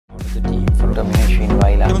domination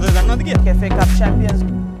violence. FA Cup champions.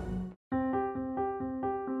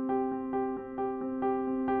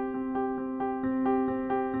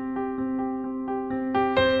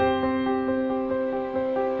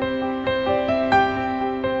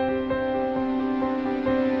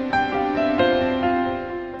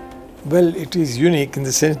 Well, it is unique in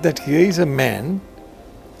the sense that here is a man,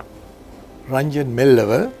 Ranjan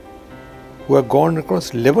Mellawa, who had gone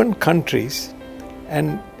across 11 countries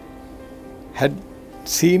and had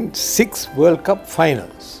seen 6 World Cup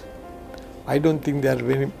finals. I don't think there are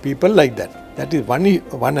many people like that. That is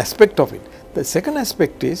one aspect of it. The second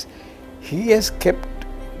aspect is he has kept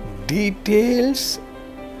details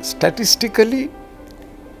statistically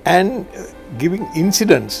and giving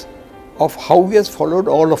incidents of how he has followed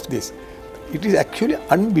all of this. It is actually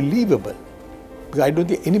unbelievable, because I don't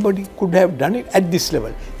think anybody could have done it at this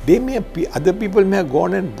level. Other people may have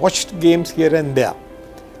gone and watched games here and there,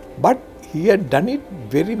 but he had done it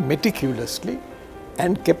very meticulously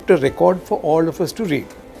and kept a record for all of us to read.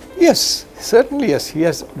 Yes, certainly yes, he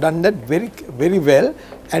has done that very well.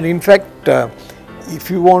 And in fact,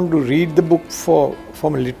 if you want to read the book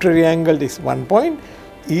from a literary angle, this is one point.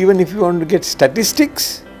 Even if you want to get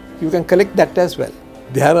statistics, you can collect that as well.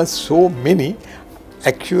 There are so many.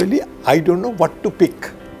 Actually, I don't know what to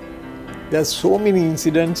pick. There are so many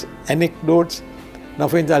incidents, anecdotes. Now,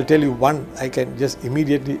 for instance, I'll tell you one I can just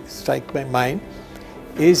immediately strike my mind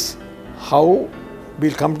is how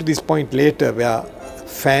we'll come to this point later where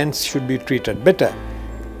fans should be treated better.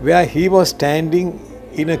 Where he was standing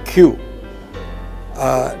in a queue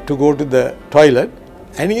to go to the toilet,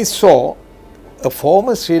 and he saw a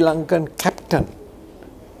former Sri Lankan captain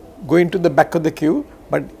going to the back of the queue,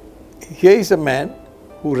 but here is a man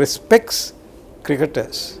who respects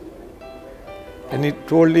cricketers, and he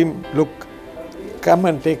told him, look, come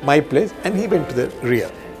and take my place, and he went to the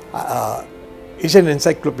rear. It's an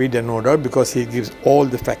encyclopedia, no doubt, because he gives all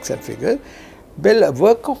the facts and figures. Well, a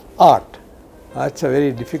work of art, that's a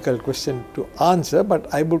very difficult question to answer,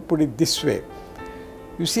 but I would put it this way.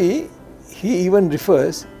 You see, he even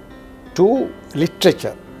refers to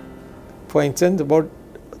literature. For instance, about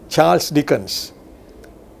Charles Dickens,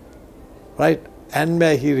 right? And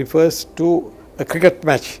where he refers to a cricket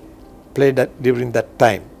match played during that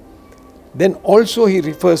time. Then also he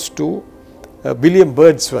refers to William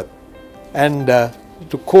Wordsworth, and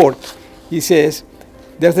to quote, he says,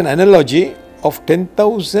 there's an analogy of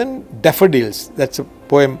 10,000 daffodils. That's a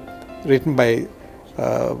poem written by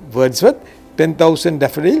Wordsworth, 10,000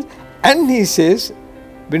 daffodils. And he says,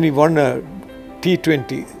 when he won a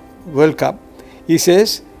T20 World Cup, he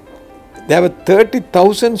says, there were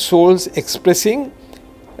 30,000 souls expressing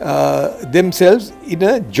themselves in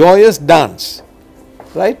a joyous dance,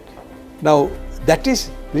 right? Now, that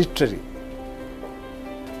is literary.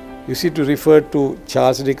 You see, to refer to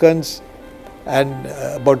Charles Dickens and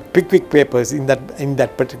about Pickwick Papers in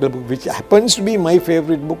that particular book, which happens to be my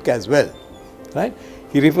favorite book as well, right?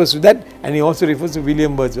 He refers to that, and he also refers to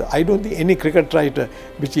William Wordsworth. I don't think any cricket writer,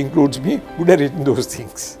 which includes me, would have written those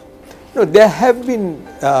things. No, there have been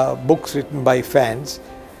books written by fans.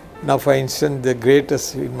 Now, for instance, the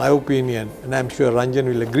greatest, in my opinion, and I'm sure Ranjan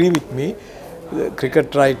will agree with me, the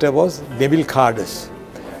cricket writer was Neville Cardus.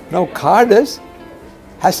 Now, Cardus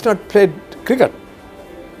has not played cricket,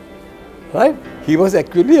 right? He was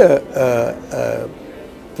actually a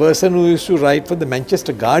person who used to write for the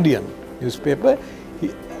Manchester Guardian newspaper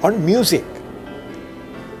on music.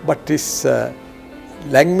 But his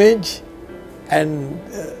language and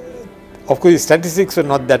of course, his statistics are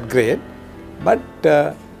not that great, but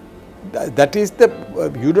that is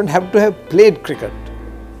you don't have to have played cricket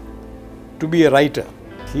to be a writer.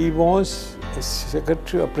 He was a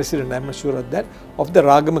secretary or president, I'm not sure of that, of the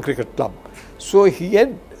Ragama Cricket Club. So he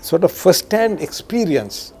had sort of first-hand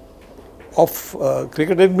experience of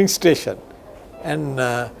cricket administration, and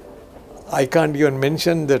I can't even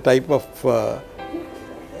mention the type of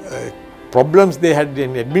problems they had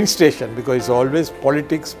in administration, because it's always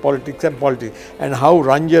politics, politics and politics. And how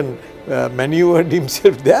Ranjan maneuvered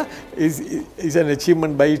himself there is an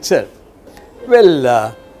achievement by itself.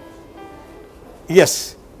 Well,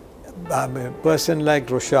 yes, a person like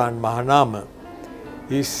Roshan Mahanama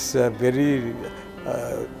is very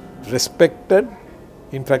respected.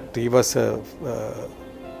 In fact, he was with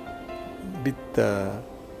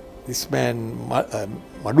this man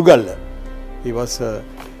Madugalla. He was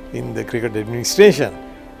in the cricket administration,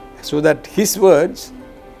 so that his words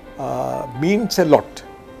means a lot.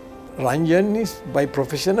 Ranjan is by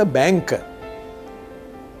profession a banker.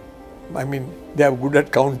 I mean, they are good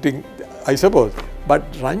at counting, I suppose,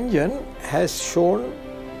 but Ranjan has shown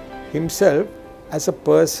himself as a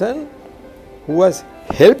person who has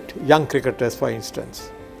helped young cricketers, for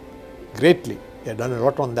instance, greatly. He had done a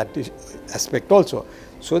lot on that aspect also.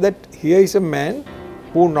 So that here is a man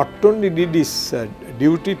who not only did his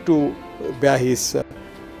duty to where his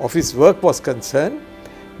office work was concerned,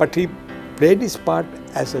 but he played his part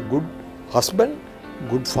as a good husband,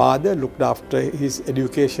 good father, looked after his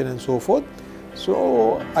education and so forth.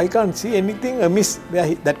 So I can't see anything amiss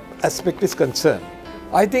where that aspect is concerned.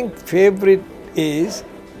 I think favourite is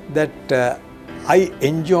that I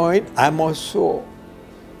enjoyed, I'm also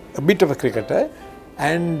a bit of a cricketer,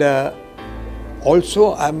 and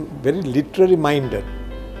also I'm very literary minded.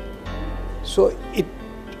 So it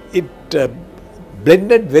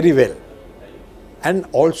blended very well. And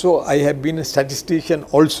also I have been a statistician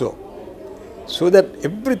also. So that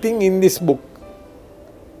everything in this book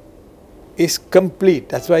is complete.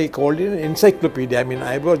 That's why I called it an encyclopedia. I mean,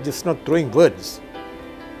 I was just not throwing words.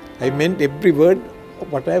 I meant every word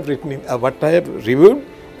what I have written, what I have reviewed,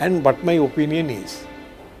 and what my opinion is.